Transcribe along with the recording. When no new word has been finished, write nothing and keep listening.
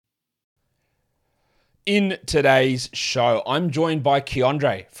In today's show, I'm joined by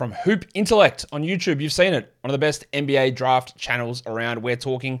Keandre from Hoop Intellect on YouTube. You've seen it, one of the best NBA draft channels around. We're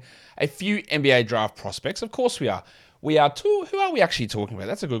talking a few NBA draft prospects. Of course we are. Who are we actually talking about?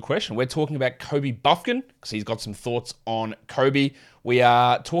 That's a good question. We're talking about Kobe Buffkin, because he's got some thoughts on Kobe. We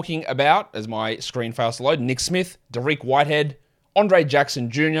are talking about, as my screen fails to load, Nick Smith, Dariq Whitehead, Andre Jackson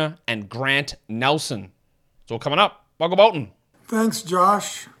Jr., and Grant Nelson. It's all coming up. Michael Bolton. Thanks,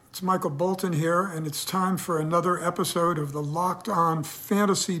 Josh. It's Michael Bolton here, and it's time for another episode of the Locked On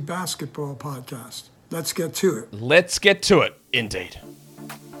Fantasy Basketball Podcast. Let's get to it. Let's get to it, indeed.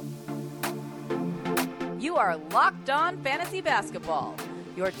 You are Locked On Fantasy Basketball,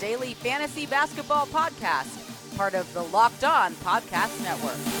 your daily fantasy basketball podcast, part of the Locked On Podcast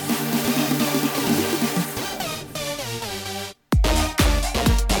Network.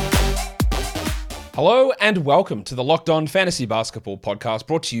 Hello and welcome to the Locked On Fantasy Basketball Podcast,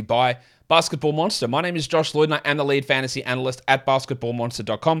 brought to you by Basketball Monster. My name is Josh Lloyd and I am the lead fantasy analyst at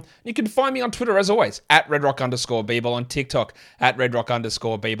basketballmonster.com. You can find me on Twitter as always at redrock_bball, on TikTok at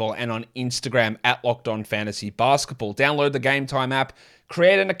redrock_bball, and on Instagram at Locked On Fantasy Basketball. Download the Game Time app,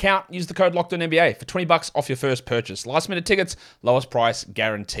 create an account, use the code Locked On NBA for $20 off your first purchase. Last minute tickets, lowest price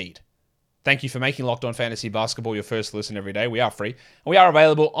guaranteed. Thank you for making Locked On Fantasy Basketball your first listen every day. We are free and we are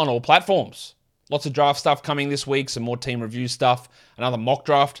available on all platforms. Lots of draft stuff coming this week, some more team review stuff, another mock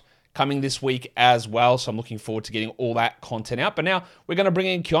draft coming this week as well. So I'm looking forward to getting all that content out. But now we're going to bring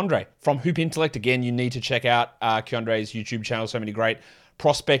in Keandre from Hoop Intellect. Again, you need to check out Keandre's YouTube channel. So many great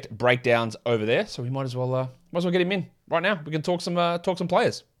prospect breakdowns over there. So we might as well get him in right now. We can talk some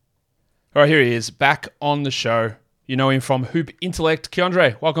players. All right, here he is back on the show. You know him from Hoop Intellect.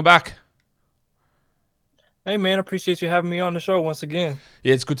 Keandre, welcome back. Hey man, appreciate you having me on the show once again.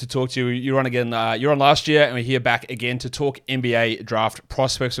 Yeah, it's good to talk to you. You're on again. You're on last year, and we're here back again to talk NBA draft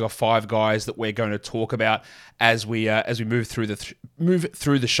prospects. We've got 5 guys that we're going to talk about as we move through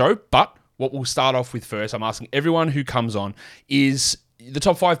the show. But what we'll start off with first, I'm asking everyone who comes on, is the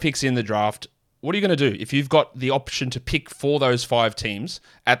top 5 picks in the draft. What are you going to do if you've got the option to pick for those 5 teams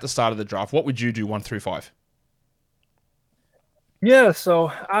at the start of the draft? What would you do 1 through 5? Yeah,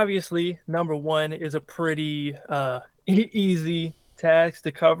 so obviously number 1 is a pretty easy task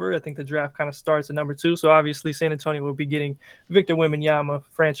to cover. I think the draft kind of starts at number 2. So obviously San Antonio will be getting Victor Wembanyama,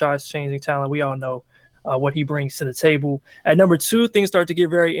 franchise-changing talent. We all know what he brings to the table. At number 2, things start to get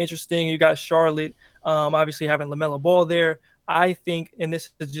very interesting. You got Charlotte, obviously having LaMelo Ball there. I think, and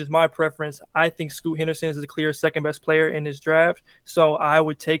this is just my preference, I think Scoot Henderson is the clear second best player in this draft. So I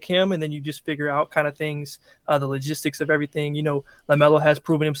would take him, and then you just figure out kind of things, the logistics of everything. You know, LaMelo has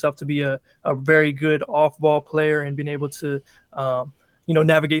proven himself to be a very good off-ball player and been able to,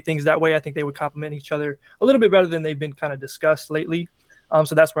 navigate things that way. I think they would complement each other a little bit better than they've been kind of discussed lately.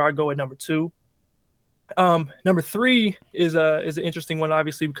 So that's where I go at number 2. Number 3 is an interesting one,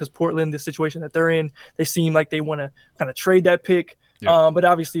 obviously, because Portland, the situation that they're in, they seem like they want to kind of trade that pick. Yeah. But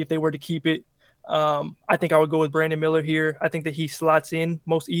obviously, if they were to keep it, I think I would go with Brandon Miller here. I think that he slots in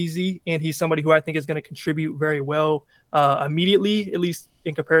most easy, and he's somebody who I think is going to contribute very well immediately, at least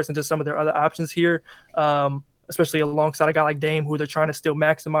in comparison to some of their other options here. Especially alongside a guy like Dame, who they're trying to still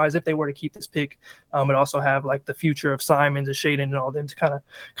maximize if they were to keep this pick, and also have like the future of Simons and Shaden and all them to kind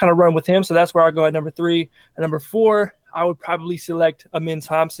of run with him. So that's where I go at number 3. At number 4, I would probably select Amin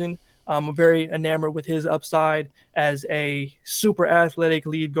Thompson. I'm very enamored with his upside as a super athletic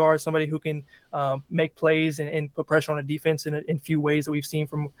lead guard, somebody who can make plays and put pressure on the defense in few ways that we've seen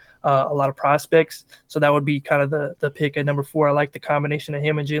from a lot of prospects. So that would be kind of the pick at number 4. I like the combination of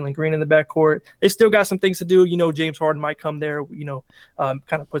him and Jalen Green in the backcourt. They still got some things to do. You know, James Harden might come there, kind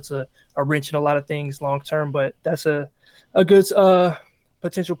of puts a wrench in a lot of things long term, but that's a good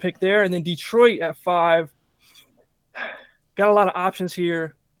potential pick there. And then Detroit at 5. Got a lot of options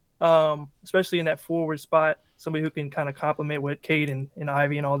here. Especially in that forward spot, somebody who can kind of complement what Cade and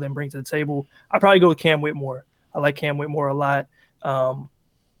Ivy and all them bring to the table. I'd probably go with Cam Whitmore. I like Cam Whitmore a lot.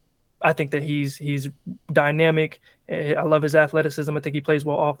 I think that he's dynamic. I love his athleticism. I think he plays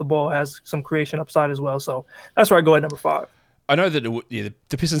well off the ball, has some creation upside as well. So that's where I go at number 5. I know that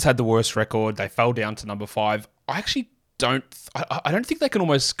the Pistons had the worst record. They fell down to number 5. I don't think they can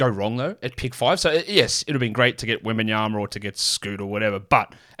almost go wrong, though, at pick 5. So, yes, it would have been great to get Wembanyama or to get Scoot or whatever.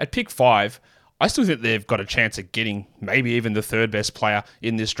 But at pick 5, I still think they've got a chance at getting maybe even the 3rd best player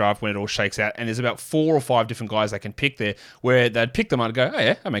in this draft when it all shakes out. And there's about 4 or 5 different guys they can pick there where they'd pick them and go, oh,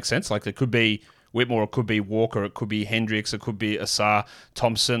 yeah, that makes sense. Like, it could be Whitmore, it could be Walker, it could be Hendricks, it could be Asar,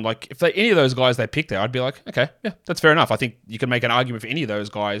 Thompson. Like, if any of those guys they pick there, I'd be like, okay, yeah, that's fair enough. I think you can make an argument for any of those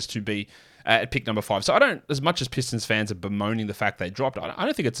guys to be at pick number 5. So I don't, as much as Pistons fans are bemoaning the fact they dropped, I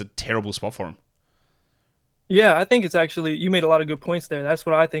don't think it's a terrible spot for them. Yeah, I think it's actually, you made a lot of good points there. That's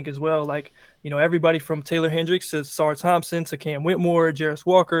what I think as well. Like, everybody from Taylor Hendricks to Sar Thompson to Cam Whitmore, Jarris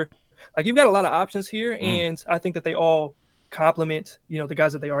Walker, like you've got a lot of options here, and I think that they all complement, the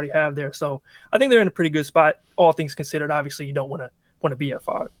guys that they already have there. So I think they're in a pretty good spot, all things considered. Obviously, you don't want to be at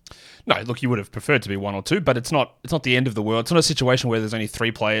 5. No, look, you would have preferred to be 1 or 2, but it's not the end of the world. It's not a situation where there's only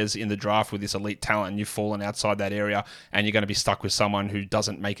 3 players in the draft with this elite talent and you've fallen outside that area and you're going to be stuck with someone who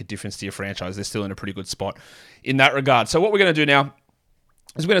doesn't make a difference to your franchise. They're still in a pretty good spot in that regard. So what we're going to do now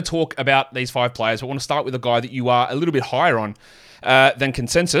is we're going to talk about these 5 players. We want to start with a guy that you are a little bit higher on than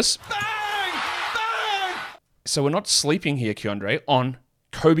consensus. Bang! So we're not sleeping here, Keandre, on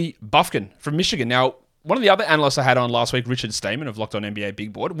Kobe Buffkin from Michigan. Now, one of the other analysts I had on last week, Richard Stamen of Locked On NBA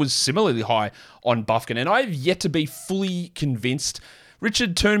Big Board, was similarly high on Buffkin, and I have yet to be fully convinced.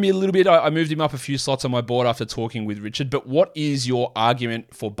 Richard turned me a little bit. I moved him up a few slots on my board after talking with Richard, but what is your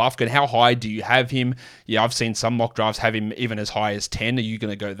argument for Buffkin? How high do you have him? Yeah, I've seen some mock drafts have him even as high as 10. Are you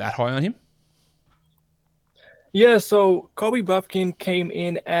going to go that high on him? Yeah, so Kobe Buffkin came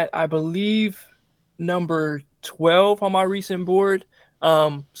in at, I believe, number 12 on my recent board.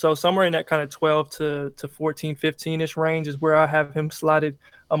 So somewhere in that kind of 12 to 14, 15-ish range is where I have him slotted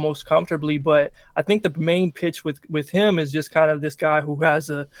most comfortably. But I think the main pitch with him is just kind of this guy who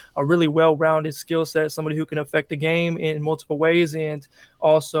has a really well-rounded skill set, somebody who can affect the game in multiple ways and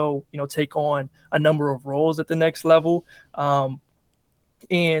also, take on a number of roles at the next level. And,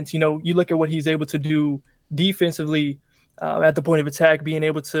 you look at what he's able to do defensively at the point of attack, being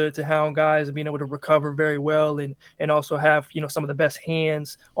able to hound guys and being able to recover very well and also have, some of the best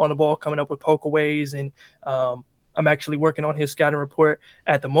hands on the ball, coming up with pokeaways. And I'm actually working on his scouting report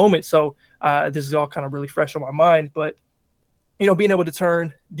at the moment. So this is all kind of really fresh on my mind. But, being able to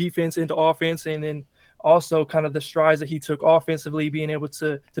turn defense into offense and then also kind of the strides that he took offensively, being able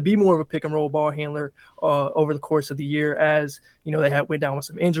to be more of a pick and roll ball handler over the course of the year as, they went down with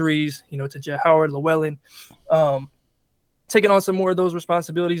some injuries, to Jet Howard, Llewellyn. Taking on some more of those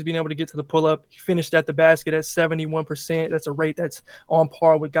responsibilities, being able to get to the pull-up. He finished at the basket at 71%. That's a rate that's on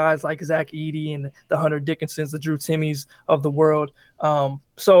par with guys like Zach Edey and the Hunter Dickinsons, the Drew Timmies of the world.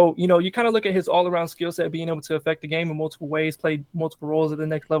 So, you kind of look at his all-around skill set, being able to affect the game in multiple ways, play multiple roles at the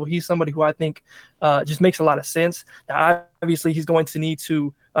next level. He's somebody who I think just makes a lot of sense. Now, obviously, he's going to need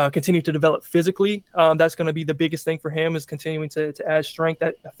to continue to develop physically. That's going to be the biggest thing for him, is continuing to add strength.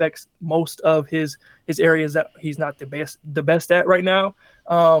 That affects most of his areas that he's not the best at right now.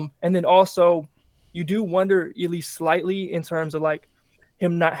 And then also you do wonder, at least slightly, in terms of like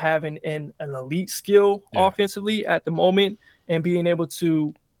him not having an elite skill offensively at the moment and being able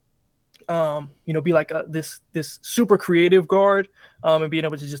to be like this super creative guard and being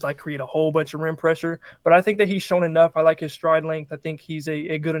able to just like create a whole bunch of rim pressure. But I think that he's shown enough. I like his stride length. I think he's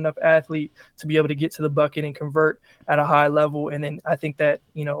a good enough athlete to be able to get to the bucket and convert at a high level. And then I think that,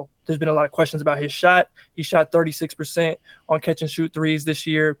 there's been a lot of questions about his shot. He shot 36% on catch and shoot threes this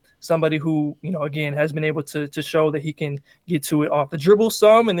year. Somebody who, again, has been able to show that he can get to it off the dribble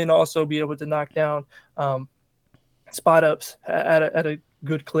some and then also be able to knock down spot ups at a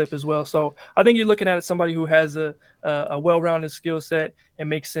good clip as well. So I think you're looking at somebody who has a well-rounded skill set and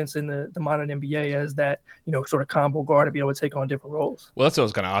makes sense in the modern NBA as that, sort of combo guard to be able to take on different roles. Well, that's what I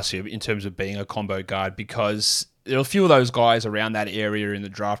was going to ask you in terms of being a combo guard, because there are a few of those guys around that area in the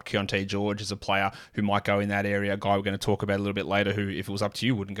draft. Keontae George is a player who might go in that area. A guy we're going to talk about a little bit later who, if it was up to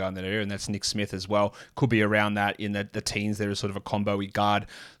you, wouldn't go in that area, and that's Nick Smith as well. Could be around that in the teens. There is sort of a combo-y guard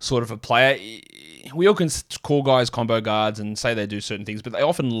sort of a player. We all can call guys combo guards and say they do certain things, but they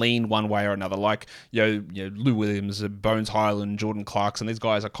often lean one way or another. Like Lou Williams, Bones Highland, Jordan Clarkson. These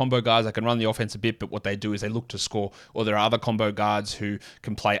guys are combo guards that can run the offense a bit, but what they do is they look to score. Or there are other combo guards who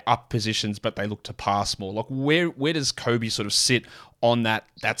can play up positions, but they look to pass more. Like where does Kobe sort of sit on that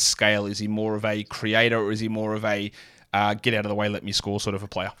scale? Is he more of a creator, or is he more of a get out of the way, let me score sort of a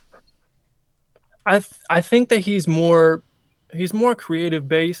player? I think that he's more creative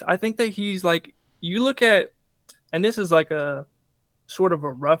based. I think that he's like, you look at, and this is like a sort of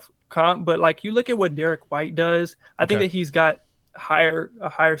a rough comp, but like you look at what Derek White does, I think that he's got a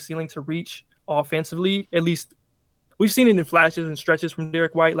higher ceiling to reach offensively. At least we've seen it in flashes and stretches from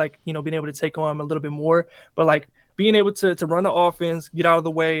Derek White, like, being able to take on him a little bit more, but like being able to run the offense, get out of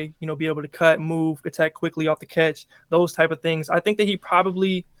the way, be able to cut, move, attack quickly off the catch, those type of things. I think that he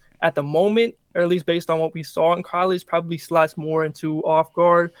probably, at the moment, or at least based on what we saw in college, probably slots more into off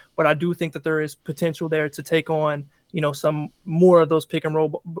guard. But I do think that there is potential there to take on, some more of those pick and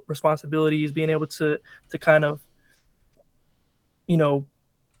roll responsibilities, being able to kind of,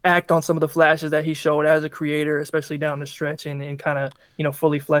 act on some of the flashes that he showed as a creator, especially down the stretch, and kind of,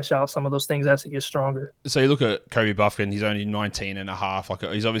 fully flesh out some of those things as he gets stronger. So you look at Kobe Buffkin, he's only 19 and a half. Like,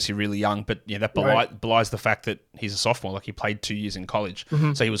 he's obviously really young, but yeah, that belies the fact that he's a sophomore. Like, he played 2 years in college.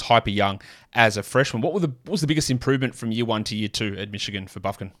 Mm-hmm. So he was hyper young as a freshman. What was the biggest improvement from year 1 to year 2 at Michigan for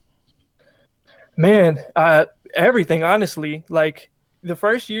Buffkin? Man, everything, honestly. Like, the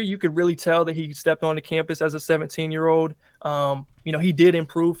first year, you could really tell that he stepped onto campus as a 17-year-old. He did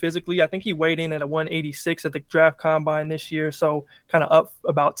improve physically. I think he weighed in at a 186 at the draft combine this year, so kind of up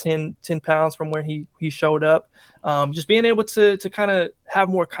about 10 pounds from where he showed up. Just being able to kind of have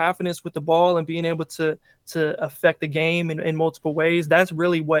more confidence with the ball and being able to affect the game in multiple ways. That's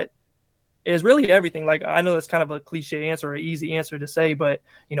really what is really everything. Like, I know that's kind of a cliche answer or an easy answer to say, but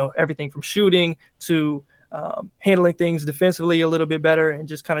everything from shooting to handling things defensively a little bit better, and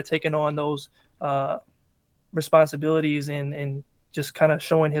just kind of taking on those responsibilities and just kind of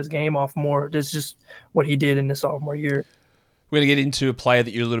showing his game off more. That's just what he did in the sophomore year. We're going to get into a player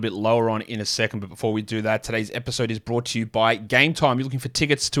that you're a little bit lower on in a second, but before we do that, today's episode is brought to you by Game Time. You're looking for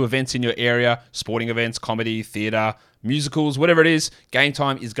tickets to events in your area, sporting events, comedy, theatre, musicals, whatever it is, Game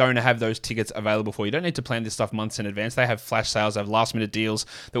Time is going to have those tickets available for you. You don't need to plan this stuff months in advance. They have flash sales, they have last minute deals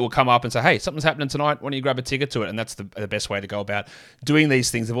that will come up and say, hey, something's happening tonight, why don't you grab a ticket to it? And that's the best way to go about doing these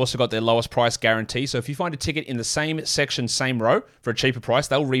things. They've also got their lowest price guarantee. So if you find a ticket in the same section, same row for a cheaper price,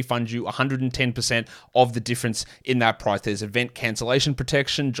 they'll refund you 110% of the difference in that price. There's event cancellation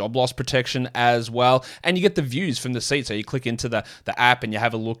protection, job loss protection as well. And you get the views from the seat. So you click into the app and you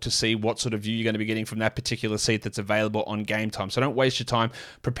have a look to see what sort of view you're going to be getting from that particular seat that's available on Game Time. So don't waste your time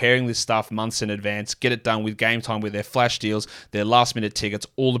preparing this stuff months in advance. Get it done with Game Time with their flash deals, their last minute tickets,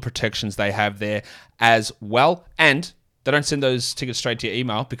 all the protections they have there as well. And they don't send those tickets straight to your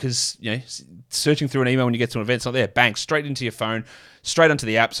email because, searching through an email when you get to an event, it's not there. Bang, straight into your phone, straight onto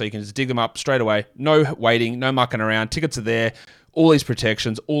the app, so you can just dig them up straight away. No waiting, no mucking around. Tickets are there, all these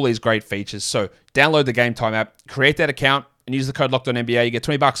protections, all these great features. So download the Game Time app, create that account, and use the code LOCKEDONNBA. You get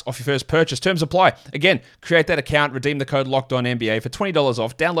 $20 off your first purchase. Terms apply. Again, create that account, redeem the code LOCKEDONNBA for $20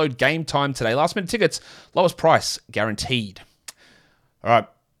 off. Download Game Time today. Last minute tickets, lowest price guaranteed. All right.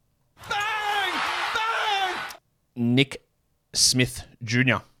 Bang! Bang! Nick Smith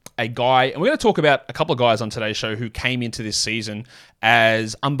Jr., a guy, and we're going to talk about a couple of guys on today's show who came into this season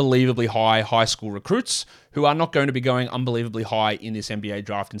as unbelievably high school recruits who are not going to be going unbelievably high in this NBA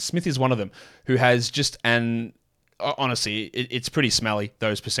draft. And Smith is one of them who has just honestly, it's pretty smelly,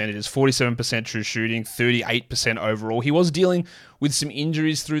 those percentages. 47% true shooting, 38% overall. He was dealing with some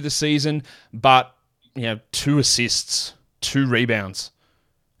injuries through the season, but 2 assists, 2 rebounds,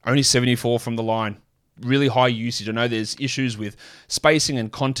 only 74 from the line. Really high usage. I know there's issues with spacing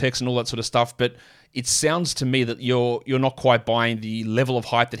and context and all that sort of stuff, but it sounds to me that you're not quite buying the level of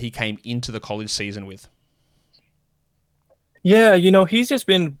hype that he came into the college season with. Yeah, he's just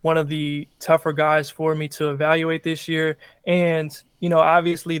been one of the tougher guys for me to evaluate this year. And,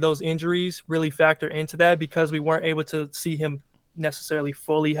 obviously those injuries really factor into that because we weren't able to see him necessarily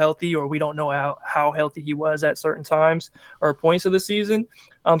fully healthy, or we don't know how healthy he was at certain times or points of the season.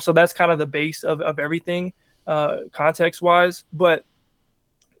 So that's kind of the base of everything context-wise. But,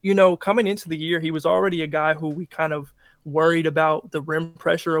 coming into the year, he was already a guy who we kind of worried about the rim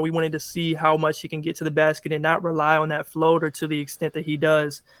pressure, or we wanted to see how much he can get to the basket and not rely on that floater to the extent that he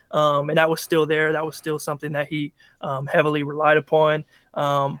does. And that was still there. That was still something that he heavily relied upon.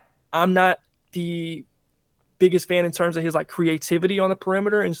 I'm not the biggest fan in terms of his creativity on the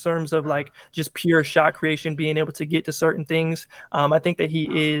perimeter, in terms of just pure shot creation, being able to get to certain things. I think that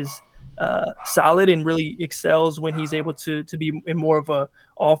he is solid and really excels when he's able to be in more of a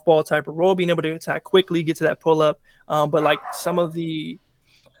off-ball type of role, being able to attack quickly, get to that pull-up. But some of the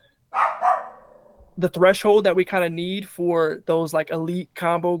threshold that we kind of need for those elite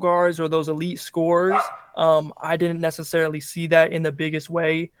combo guards or those elite scorers, I didn't necessarily see that in the biggest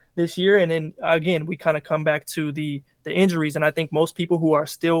way this year. And then again, we kind of come back to the injuries. And I think most people who are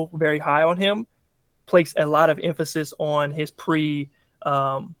still very high on him place a lot of emphasis on his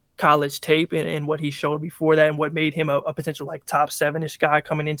college tape and what he showed before that, and what made him a potential top 7-ish guy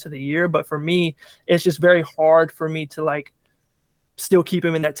coming into the year. But for me, it's just very hard for me to still keep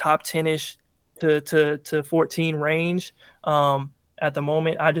him in that top 10-ish to 14 range. At the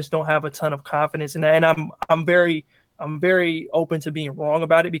moment, I just don't have a ton of confidence in that. And I'm very open to being wrong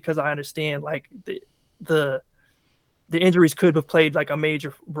about it, because I understand the injuries could have played a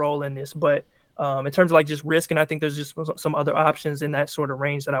major role in this. But in terms of just risk, and I think there's just some other options in that sort of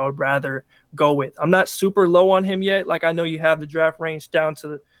range that I would rather go with. I'm not super low on him yet. I know you have the draft range down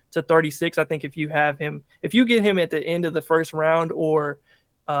to 36. I think if you get him at the end of the first round, or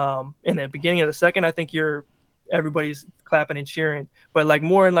in the beginning of the second, I think everybody's clapping and cheering. But like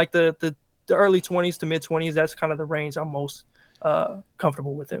more in like the early 20s to mid 20s, that's kind of the range I'm most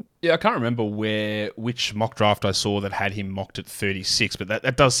comfortable with him. Yeah, I can't remember which mock draft I saw that had him mocked at 36, but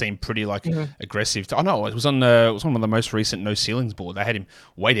that does seem pretty aggressive. Oh no, it was on one of the most recent no ceilings board. They had him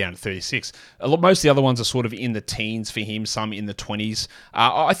way down at 36. Most of the other ones are sort of in the teens for him, some in the 20s.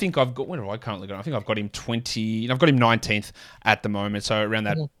 I think I've got, where have I currently got? I think I've got him 20. I've got him 19th at the moment, so around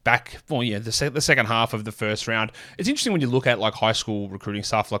that the second half of the first round. It's interesting when you look at like high school recruiting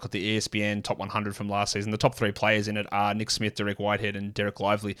stuff, like at the ESPN top 100 from last season. The top 3 players in it are Nick Smith, Derek Whitehead, and Derek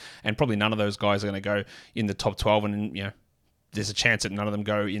Lively. And probably none of those guys are going to go in the top 12, and there's a chance that none of them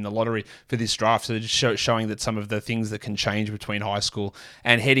go in the lottery for this draft. So just showing that some of the things that can change between high school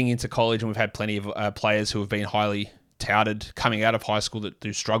and heading into college, and we've had plenty of players who have been highly touted coming out of high school that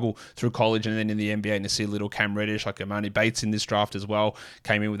do struggle through college and then in the NBA, and to see little Cam Reddish, like Amani Bates in this draft as well,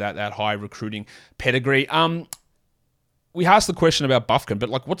 came in with that high recruiting pedigree. We asked the question about Bufkin, but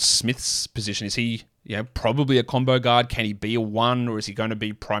like, what's Smith's position? Is he probably a combo guard? Can he be a 1, or is he going to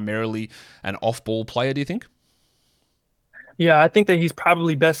be primarily an off-ball player, do you think? Yeah, I think that he's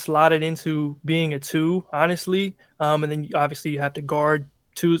probably best slotted into being a 2, honestly. And then obviously you have to guard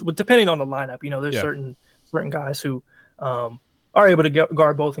 2s, but depending on the lineup, there's certain guys who are able to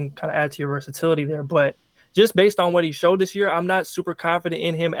guard both and kind of add to your versatility there. But just based on what he showed this year, I'm not super confident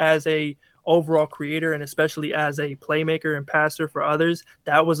in him as a overall creator, and especially as a playmaker and passer for others.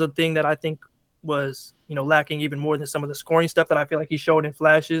 That was a thing that I think was lacking even more than some of the scoring stuff that I feel like he showed in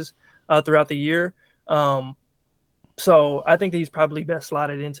flashes throughout the year. So I think that he's probably best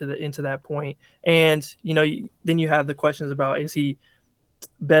slotted into that point. And then you have the questions about, is he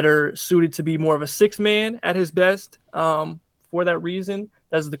better suited to be more of a 6-man at his best for that reason?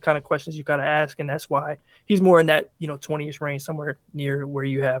 Those are the kind of questions you got to ask, and that's why he's more in that 20ish range, somewhere near where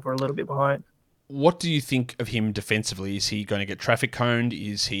you have, or a little bit behind. What do you think of him defensively? Is he going to get traffic coned?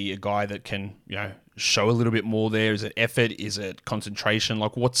 Is he a guy that can show a little bit more there? Is it effort? Is it concentration?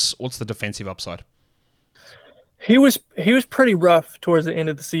 Like, what's the defensive upside? He was pretty rough towards the end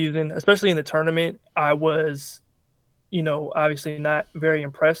of the season, especially in the tournament. I was obviously not very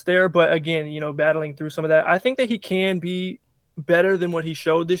impressed there, but again, battling through some of that. I think that he can be better than what he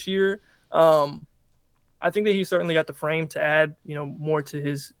showed this year. I think that he certainly got the frame to add, more to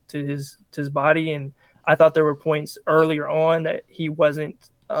his body. And I thought there were points earlier on that he wasn't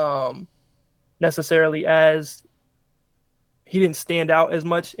necessarily he didn't stand out as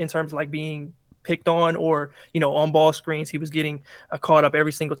much in terms of like being picked on, or on ball screens he was getting caught up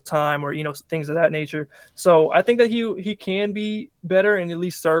every single time, or things of that nature. So I think that he can be better and at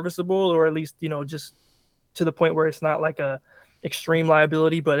least serviceable, or at least just to the point where it's not like a extreme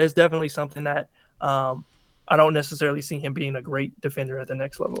liability, but it's definitely something that I don't necessarily see him being a great defender at the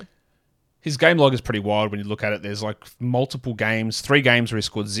next level. His game log is pretty wild when you look at it. There's like multiple games, 3 games where he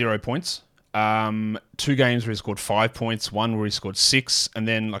scored 0 points, 2 games where he scored 5 points, 1 where he scored 6, and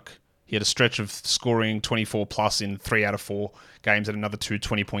then like he had a stretch of scoring 24 plus in 3 out of 4 games, and another 2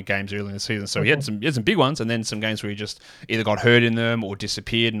 20-point games early in the season. So he had some big ones, and then some games where he just either got hurt in them or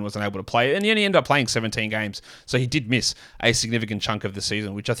disappeared and wasn't able to play. And he only ended up playing 17 games. So he did miss a significant chunk of the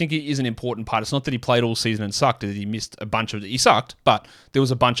season, which I think is an important part. It's not that he played all season and sucked, that he missed a bunch of it. He sucked, but there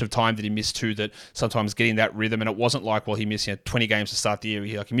was a bunch of time that he missed too, that sometimes getting that rhythm, and it wasn't like, well, he missed 20 games to start the year.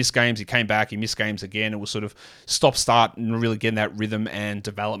 He missed games, he came back, he missed games again. It was sort of stop-start and really getting that rhythm and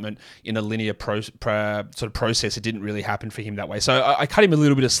development in a linear sort of process. It didn't really happen for him that way. So I cut him a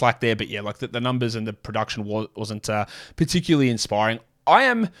little bit of slack there, but yeah, like the numbers and the production wasn't particularly inspiring.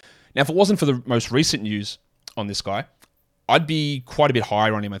 Now, if it wasn't for the most recent news on this guy, I'd be quite a bit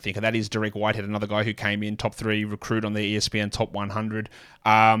higher on him, I think, and that is Derek Whitehead, another guy who came in top 3 recruit on the ESPN top 100.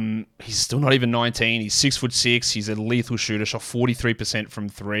 He's still not even 19. He's 6'6". He's a lethal shooter, shot 43% from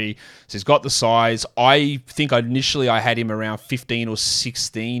 3. So he's got the size. I think initially I had him around 15 or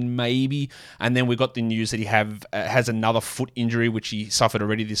 16 maybe, and then we got the news that he has another foot injury, which he suffered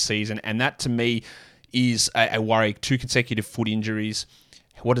already this season, and that to me is a worry. 2 consecutive foot injuries.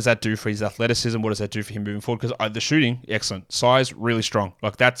 What does that do for his athleticism? What does that do for him moving forward? Because the shooting, excellent. Size, really strong.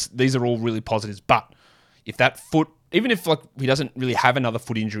 Like these are all really positives. But if that foot, even if like he doesn't really have another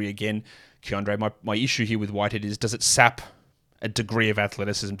foot injury again, Keandre, my issue here with Whitehead is, does it sap a degree of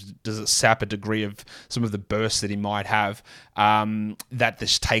athleticism? Does it sap a degree of some of the bursts that he might have that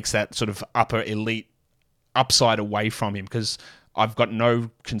just takes that sort of upper elite upside away from him? Because I've got no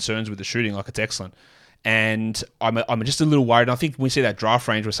concerns with the shooting. Like, it's excellent. And I'm just a little worried. And I think when we see that draft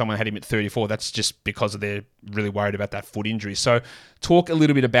range where someone had him at 34, that's just because they're really worried about that foot injury. So talk a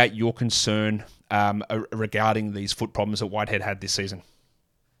little bit about your concern regarding these foot problems that Whitehead had this season.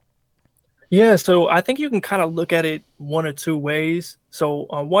 Yeah, so I think you can kind of look at it one or two ways. So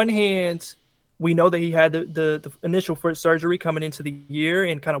on one hand, we know that he had the initial foot surgery coming into the year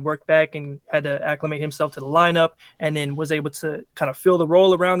and kind of worked back and had to acclimate himself to the lineup, and then was able to kind of fill the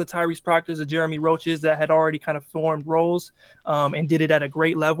role around the Tyrese Proctors, the Jeremy Roaches that had already kind of formed roles, and did it at a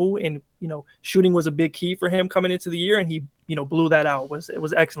great level. And shooting was a big key for him coming into the year, and he blew that out. It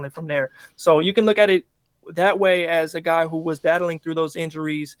was excellent from there. So you can look at it that way as a guy who was battling through those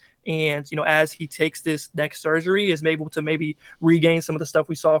injuries, and as he takes this next surgery, is able to maybe regain some of the stuff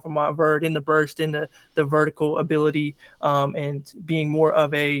we saw from Montverde in the burst, in the vertical ability, and being more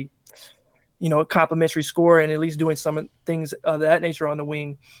of a complimentary scorer, and at least doing some things of that nature on the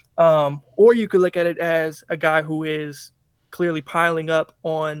wing. Or you could look at it as a guy who is clearly piling up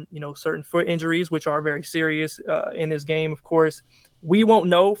on certain foot injuries, which are very serious in this game. Of course, we won't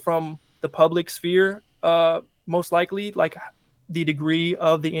know from the public sphere most likely like the degree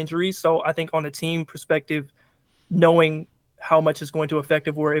of the injuries. So I think on a team perspective, knowing how much it's going to affect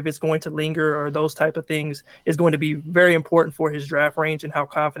him, or if it's going to linger, or those type of things, is going to be very important for his draft range and how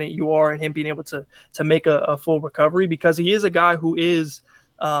confident you are in him being able to make a full recovery, because he is a guy who is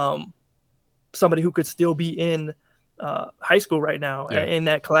somebody who could still be in high school right now. Yeah. In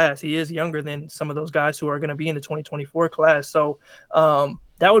that class. He is younger than some of those guys who are going to be in the 2024 class. So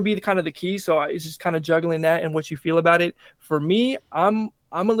that would be kind of the key. So it's just kind of juggling that and what you feel about it. For me, I'm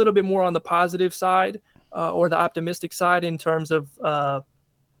a little bit more on the positive side, or the optimistic side, in terms of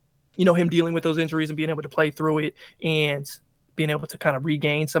him dealing with those injuries and being able to play through it and being able to kind of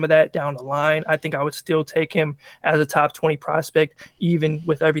regain some of that down the line. I think I would still take him as a top 20 prospect, even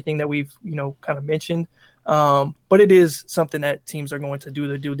with everything that we've kind of mentioned. But it is something that teams are going to do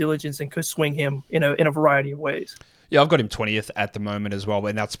their due diligence and could swing him in a variety of ways. Yeah, I've got him 20th at the moment as well,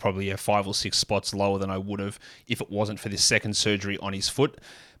 and that's probably 5 or 6 spots lower than I would have if it wasn't for this second surgery on his foot.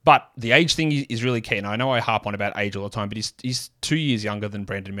 But the age thing is really key. And I know I harp on about age all the time, but he's 2 years younger than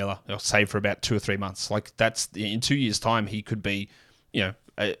Brandon Miller, save for about 2 or 3 months. Like, that's in 2 years' time, he could be,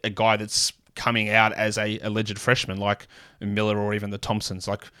 a guy that's coming out as a alleged freshman, like Miller or even the Thompsons.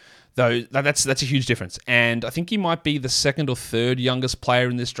 Like, though that's a huge difference. And I think he might be the second or third youngest player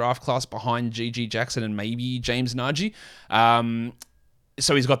in this draft class, behind G.G. Jackson and maybe James Nagy.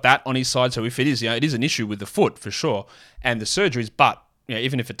 So he's got that on his side. So if it is, it is an issue with the foot for sure, and the surgeries, but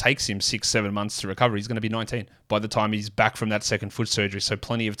even if it takes him 6-7 months to recover, he's going to be 19 by the time he's back from that second foot surgery. So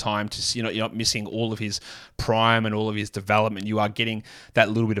plenty of time to, you're not missing all of his prime and all of his development. You are getting that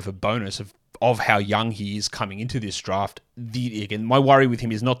little bit of a bonus of how young he is coming into this draft. Again, my worry with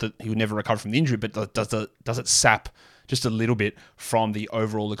him is not that he will never recover from the injury, but does it sap just a little bit from the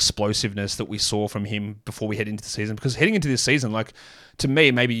overall explosiveness that we saw from him before we head into the season? Because heading into this season, like, to me,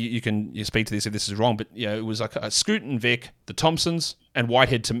 maybe you speak to this if this is wrong, but it was like Scoot and Vic, the Thompsons, and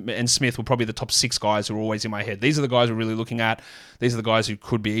Whitehead and Smith were probably the top 6 guys who were always in my head. These are the guys we're really looking at. These are the guys who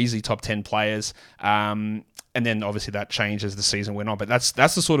could be easily top 10 players. And then obviously that changed as the season went on. But that's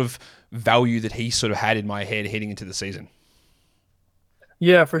the sort of value that he sort of had in my head heading into the season.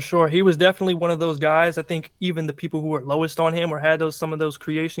 Yeah, for sure. He was definitely one of those guys. I think even the people who were lowest on him or had some of those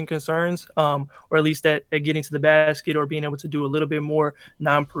creation concerns, or at least at getting to the basket or being able to do a little bit more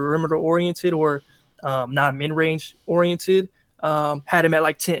non-perimeter oriented or non-mid-range oriented, had him at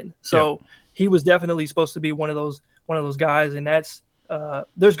like 10. So he was definitely supposed to be one of those guys, and that's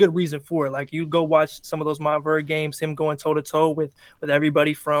there's good reason for it. Like, you go watch some of those Montverde games, him going toe to toe with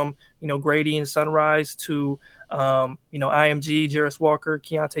everybody from Grady and Sunrise to IMG, Jarris Walker,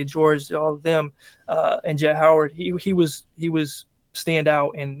 Keontae George, all of them, and Jet Howard. He was stand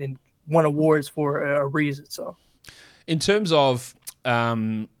out and won awards for a reason. So, in terms of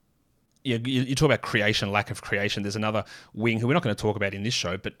you talk about creation, lack of creation. There's another wing who we're not going to talk about in this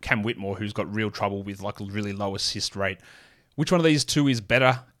show, but Cam Whitmore, who's got real trouble with like really low assist rate. Which one of these two is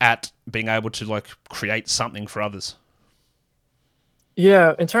better at being able to like create something for others?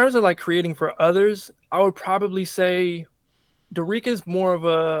 Yeah, in terms of like creating for others, I would probably say Derek is more of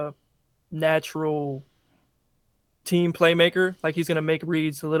a natural team playmaker. Like, he's going to make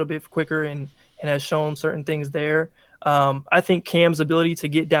reads a little bit quicker and has shown certain things there. I think Cam's ability to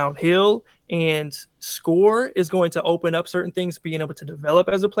get downhill and score is going to open up certain things, being able to develop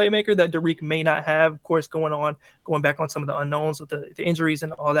as a playmaker that Derek may not have, of course, going back on some of the unknowns with the injuries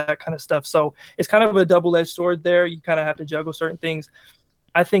and all that kind of stuff. So it's kind of a double-edged sword there. You kind of have to juggle certain things.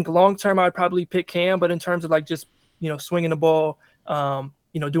 I think long-term I'd probably pick Cam, but in terms of like just, swinging the ball,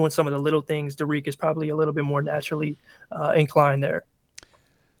 doing some of the little things, Derek is probably a little bit more naturally inclined there.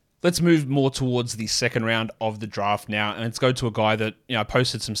 Let's move more towards the second round of the draft now, and let's go to a guy that I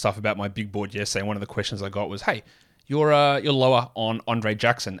posted some stuff about my big board yesterday. And one of the questions I got was, "Hey, You're lower on Andre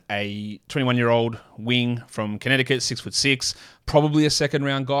Jackson, a 21-year-old wing from Connecticut, 6'6", probably a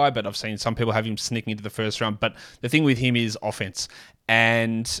second-round guy, but I've seen some people have him sneaking into the first round. But the thing with him is offense,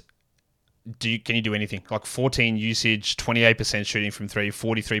 and can you do anything? Like 14 usage, 28% shooting from three,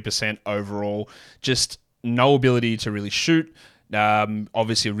 43% overall, just no ability to really shoot.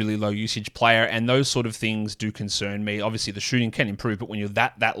 Obviously a really low usage player, and those sort of things do concern me. Obviously the shooting can improve, but when you're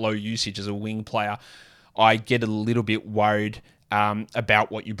that low usage as a wing player, I get a little bit worried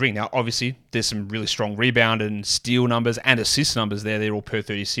about what you bring. Now, obviously, there's some really strong rebound and steal numbers and assist numbers there. They're all per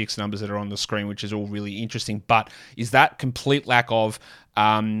 36 numbers that are on the screen, which is all really interesting. But is that complete lack of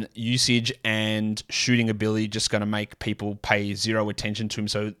usage and shooting ability just going to make people pay zero attention to him?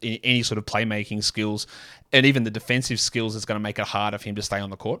 So any sort of playmaking skills and even the defensive skills is going to make it harder for him to stay on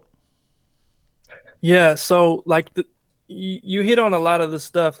the court? Yeah, so like you hit on a lot of the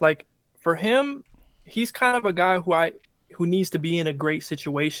stuff. Like for him, he's kind of a guy who needs to be in a great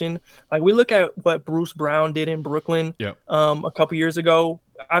situation. Like we look at what Bruce Brown did in Brooklyn a couple years ago.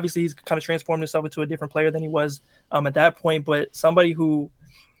 Obviously, he's kind of transformed himself into a different player than he was at that point, but somebody who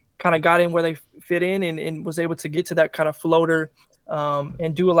kind of got in where they fit in and was able to get to that kind of floater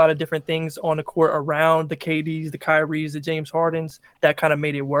and do a lot of different things on the court around the KDs, the Kyries, the James Hardens, that kind of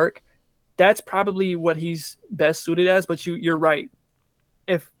made it work. That's probably what he's best suited as, but you're right.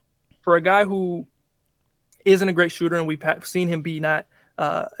 If for a guy who isn't a great shooter, and we've seen him be not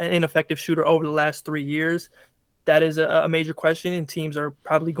an ineffective shooter over the last 3 years, that is a major question, and teams are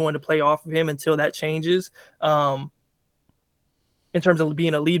probably going to play off of him until that changes. In terms of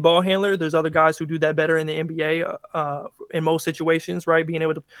being a lead ball handler, there's other guys who do that better in the NBA in most situations, right? Being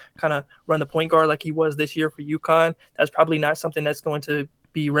able to kind of run the point guard like he was this year for UConn, that's probably not something that's going to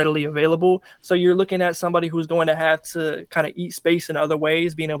be readily available. So you're looking at somebody who's going to have to kind of eat space in other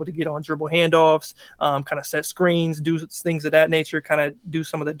ways, being able to get on dribble handoffs, kind of set screens, do things of that nature, kind of do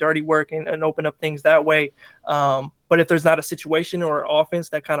some of the dirty work and open up things that way. But if there's not a situation or offense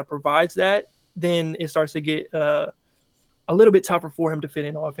that kind of provides that, then it starts to get a little bit tougher for him to fit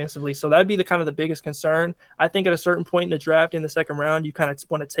in offensively. So that'd be the biggest concern. I think at a certain point in the draft in the second round, you kind of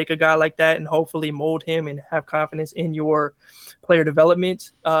want to take a guy like that and hopefully mold him and have confidence in your player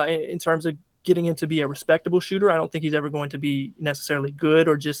development in terms of getting him to be a respectable shooter. I don't think he's ever going to be necessarily good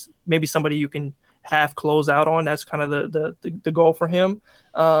or just maybe somebody you can half close out on. That's kind of the goal for him.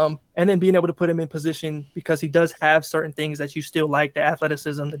 And then being able to put him in position because he does have certain things that you still like, the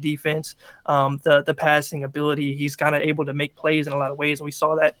athleticism, the defense, the passing ability. He's kind of able to make plays in a lot of ways. And we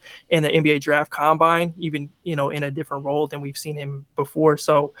saw that in the NBA draft combine, even, in a different role than we've seen him before.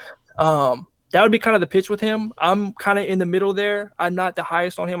 So that would be kind of the pitch with him. I'm kind of in the middle there. I'm not the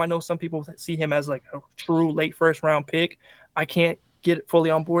highest on him. I know some people see him as like a true late first round pick. I can't get fully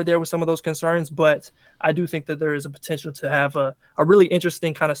on board there with some of those concerns, but I do think that there is a potential to have a really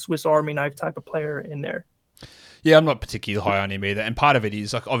interesting kind of Swiss Army knife type of player in there. Yeah, I'm not particularly high on him either. And part of it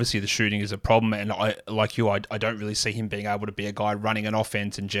is, like, obviously the shooting is a problem. And I don't really see him being able to be a guy running an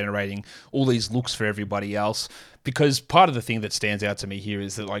offense and generating all these looks for everybody else. Because part of the thing that stands out to me here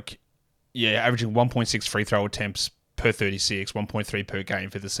is that, averaging 1.6 free throw attempts per 36, 1.3 per game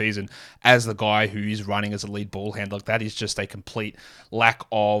for the season, as the guy who is running as a lead ball handler, that is just a complete lack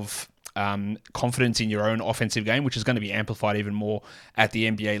of confidence in your own offensive game, which is going to be amplified even more at the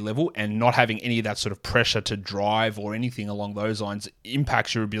NBA level. And not having any of that sort of pressure to drive or anything along those lines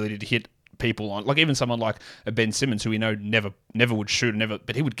impacts your ability to hit people on, like even someone like a Ben Simmons, who we know never would shoot,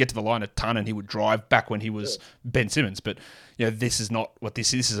 but he would get to the line a ton and he would drive back when he was Ben Simmons. But this is not what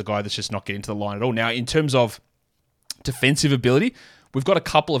this is. This is a guy that's just not getting to the line at all. Now, in terms of defensive ability, we've got a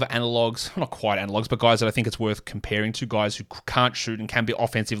couple of analogs, not quite analogs, but guys that I think it's worth comparing to, guys who can't shoot and can be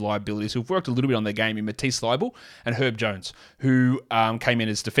offensive liabilities, who've worked a little bit on their game in Matisse Thybulle and Herb Jones, who came in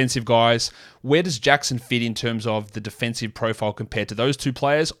as defensive guys. Where does Jackson fit in terms of the defensive profile compared to those two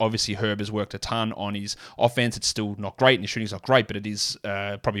players? Obviously, Herb has worked a ton on his offense. It's still not great, and his shooting's not great, but it is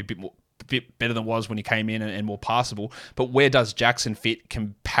probably a bit better than it was when he came in and more passable. But where does Jackson fit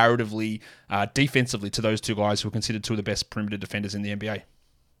comparatively defensively to those two guys who are considered two of the best perimeter defenders in the NBA?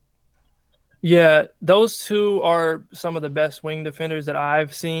 Yeah, those two are some of the best wing defenders that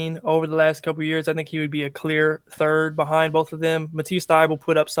I've seen over the last couple of years. I think he would be a clear third behind both of them. Matisse Thybulle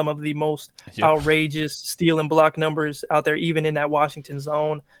put up some of the most outrageous steal and block numbers out there, even in that Washington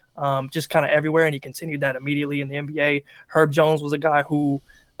zone, just kind of everywhere, and he continued that immediately in the NBA. Herb Jones was a guy who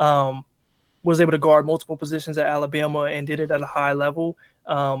was able to guard multiple positions at Alabama and did it at a high level.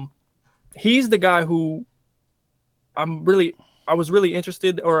 He's the guy who I'm really I was really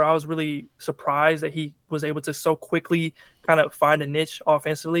interested, or I was really surprised that he was able to so quickly kind of find a niche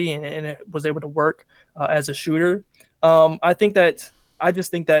offensively and it was able to work as a shooter. I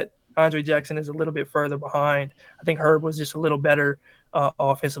just think that Andre Jackson is a little bit further behind. I think Herb was just a little better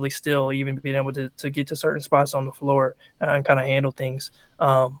offensively still, even being able to get to certain spots on the floor and kind of handle things.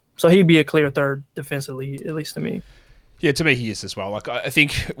 So he'd be a clear third defensively, at least to me. Yeah, to me, he is as well. Like, I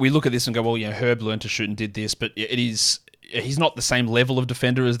think we look at this and go, well, Herb learned to shoot and did this, but he's not the same level of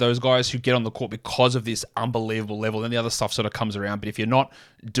defender as those guys who get on the court because of this unbelievable level, and the other stuff sort of comes around. But if you're not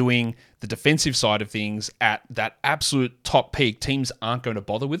doing the defensive side of things at that absolute top peak, teams aren't going to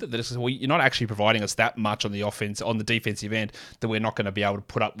bother with it. They're just, well, you're not actually providing us that much on the defensive end, that we're not going to be able to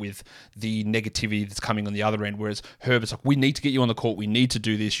put up with the negativity that's coming on the other end. Whereas Herb is like, we need to get you on the court, we need to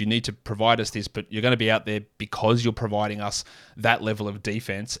do this, you need to provide us this, but you're going to be out there because you're providing us that level of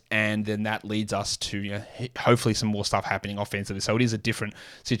defense, and then that leads us to hopefully some more stuff happening offensively. So it is a different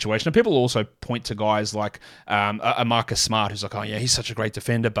situation. And people also point to guys like a Marcus Smart, who's like, oh yeah, he's such a great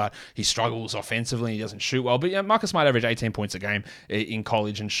defender, but he struggles offensively, he doesn't shoot well. But Marcus Smart averaged 18 points a game in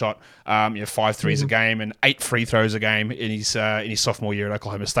college and shot 5 threes a game and 8 free throws a game in his sophomore year at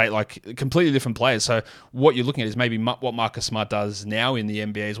Oklahoma State. Like, completely different players. So what you're looking at is maybe what Marcus Smart does now in the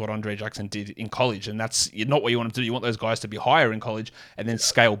NBA is what Andre Jackson did in college, and that's not what you want to do. You want those guys to be higher in college and then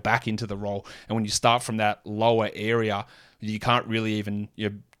scale back into the role. And when you start from that lower area, you can't really even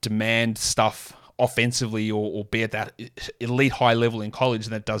demand stuff offensively or be at that elite high level in college,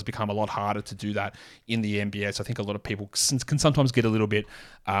 and that does become a lot harder to do that in the NBA. So I think a lot of people can sometimes get a little bit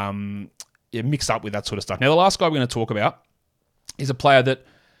mixed up with that sort of stuff. Now, the last guy we're going to talk about is a player that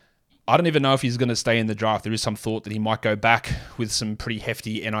I don't even know if he's going to stay in the draft. There is some thought that he might go back with some pretty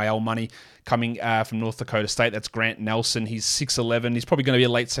hefty NIL money coming from North Dakota State. That's Grant Nelson. He's 6'11". He's probably going to be a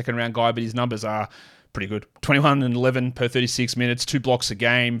late second round guy, but his numbers are pretty good. 21 and 11 per 36 minutes, 2 blocks a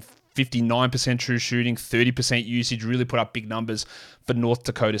game, 59% true shooting, 30% usage, really put up big numbers for North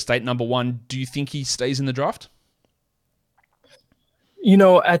Dakota State. Number one, do you think he stays in the draft?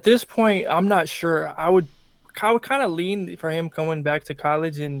 At this point, I'm not sure. I would kind of lean for him coming back to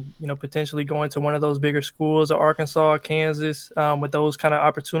college and, potentially going to one of those bigger schools, Arkansas, Kansas, with those kind of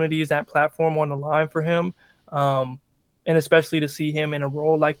opportunities, that platform on the line for him. And especially to see him in a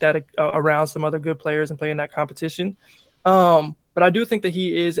role like that around some other good players and playing that competition. But I do think that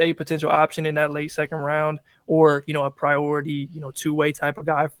he is a potential option in that late second round, or, a priority, two-way type of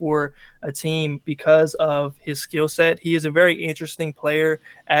guy for a team because of his skill set. He is a very interesting player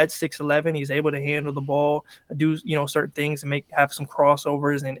at 6'11". He's able to handle the ball, do, certain things and have some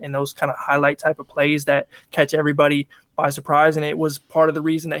crossovers and those kind of highlight type of plays that catch everybody by surprise. And it was part of the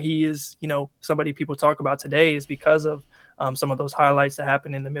reason that he is, somebody people talk about today, is because of some of those highlights that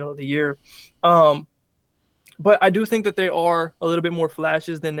happened in the middle of the year. But I do think that they are a little bit more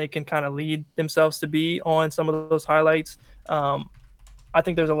flashes than they can kind of lead themselves to be on some of those highlights. I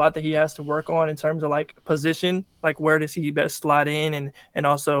think there's a lot that he has to work on in terms of like position, like where does he best slide in, and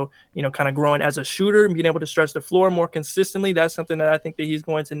also, kind of growing as a shooter and being able to stretch the floor more consistently. That's something that I think that he's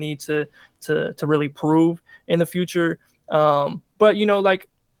going to need to really prove in the future. But, like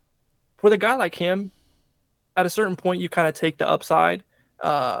with a guy like him, at a certain point, you kind of take the upside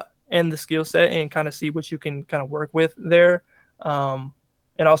and the skill set and kind of see what you can kind of work with there. And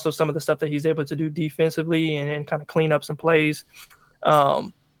also some of the stuff that he's able to do defensively and kind of clean up some plays.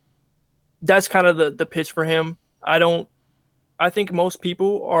 That's kind of the pitch for him. I think most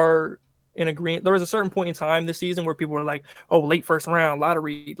people are in agreement. There was a certain point in time this season where people were like, oh, late first round,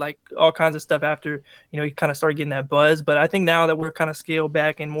 lottery, like all kinds of stuff after, he kind of started getting that buzz. But I think now that we're kind of scaled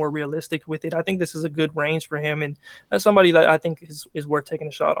back and more realistic with it, I think this is a good range for him. And that's somebody that I think is worth taking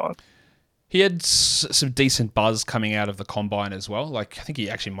a shot on. He had some decent buzz coming out of the combine as well. Like, I think he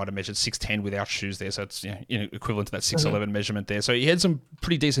actually might have measured 6'10" without shoes there, so it's equivalent to that 6'11" measurement there. So he had some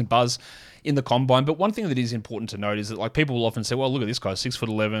pretty decent buzz in the combine. But one thing that is important to note is that, like, people will often say, well, look at this guy,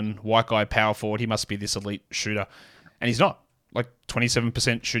 6'11", white guy, power forward, he must be this elite shooter. And he's not. Like,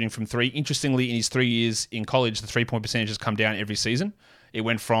 27% shooting from three. Interestingly, in his 3 years in college, the three-point percentage has come down every season. It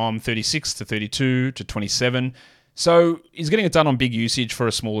went from 36 to 32 to 27. So he's getting it done on big usage for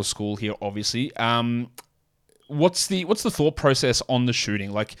a smaller school here, obviously. What's the thought process on the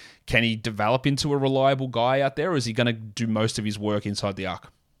shooting? Like, can he develop into a reliable guy out there, or is he going to do most of his work inside the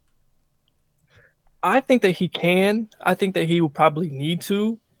arc? I think that he can. I think that he will probably need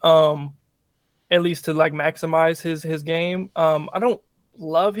to, at least to like maximize his game. I don't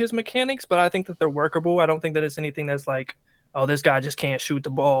love his mechanics, but I think that they're workable. I don't think that it's anything that's like, oh, this guy just can't shoot the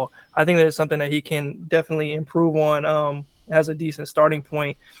ball. I think that it's something that he can definitely improve on, has a decent starting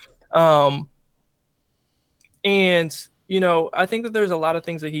point. And, I think that there's a lot of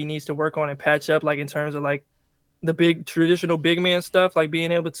things that he needs to work on and patch up, like in terms of like the big traditional big man stuff, like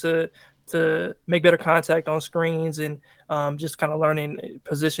being able to make better contact on screens and just kind of learning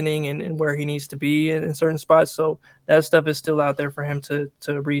positioning and where he needs to be in certain spots. So that stuff is still out there for him to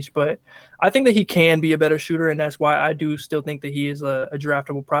reach. But I think that he can be a better shooter, and that's why I do still think that he is a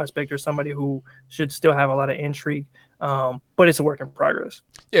draftable prospect or somebody who should still have a lot of intrigue. But it's a work in progress.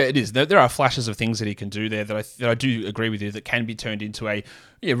 Yeah, it is. There are flashes of things that he can do there that I do agree with you that can be turned into a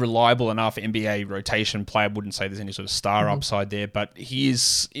reliable enough NBA rotation player. I wouldn't say there's any sort of star upside there, but he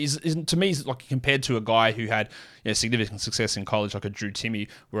is to me, like compared to a guy who had significant success in college like a Drew Timme,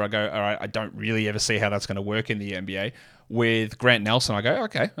 where I go, all right, I don't really ever see how that's going to work in the NBA. With Grant Nelson, I go,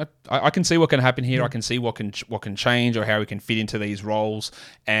 okay, I can see what can happen here. I can see what can change, or how he can fit into these roles,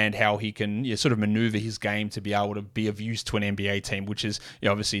 and how he can sort of maneuver his game to be able to be of use to an NBA team, which is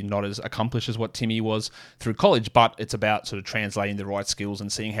obviously not as accomplished as what Timme was through college, but it's about sort of translating the right skills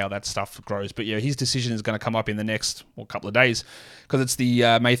and seeing how that stuff grows. But his decision is going to come up in the next couple of days, because it's the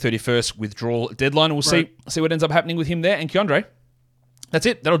May 31st withdrawal deadline, and we'll see what ends up happening with him there. And Keandre, that's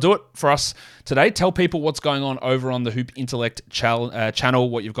it. That'll do it for us today. Tell people what's going on over on the Hoop Intellect channel,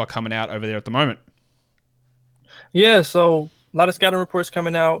 what you've got coming out over there at the moment. Yeah, so a lot of scouting reports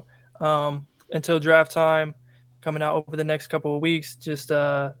coming out until draft time, coming out over the next couple of weeks. Just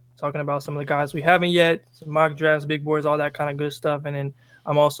talking about some of the guys we haven't yet, some mock drafts, big boards, all that kind of good stuff. And then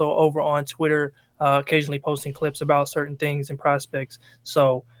I'm also over on Twitter, occasionally posting clips about certain things and prospects.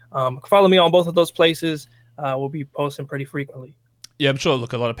 So follow me on both of those places. We'll be posting pretty frequently. Yeah, I'm sure,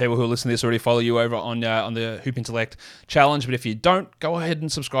 look, a lot of people who are listening to this already follow you over on the Hoop Intellect Challenge, but if you don't, go ahead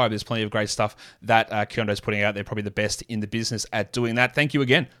and subscribe. There's plenty of great stuff that Keandre's putting out there, probably the best in the business at doing that. Thank you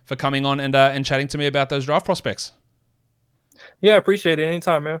again for coming on and chatting to me about those draft prospects. Yeah, I appreciate it.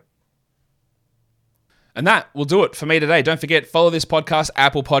 Anytime, man. And that will do it for me today. Don't forget, follow this podcast,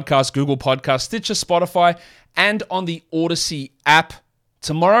 Apple Podcasts, Google Podcasts, Stitcher, Spotify, and on the Odyssey app.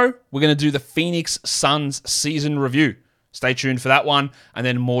 Tomorrow, we're going to do the Phoenix Suns season review. Stay tuned for that one, and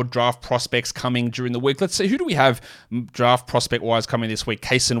then more draft prospects coming during the week. Let's see, who do we have draft prospect-wise coming this week?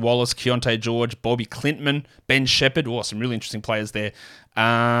 Cason Wallace, Keontae George, Bobby Clintman, Ben Shepherd. Oh, some really interesting players there.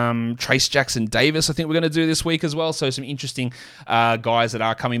 Trace Jackson Davis, I think we're going to do this week as well. So some interesting guys that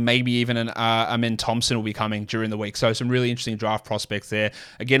are coming. Maybe even an Amen Thompson will be coming during the week. So some really interesting draft prospects there.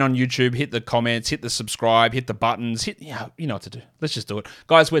 Again, on YouTube, hit the comments, hit the subscribe, hit the buttons, you know what to do. Let's just do it.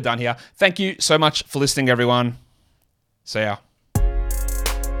 Guys, we're done here. Thank you so much for listening, everyone. See ya.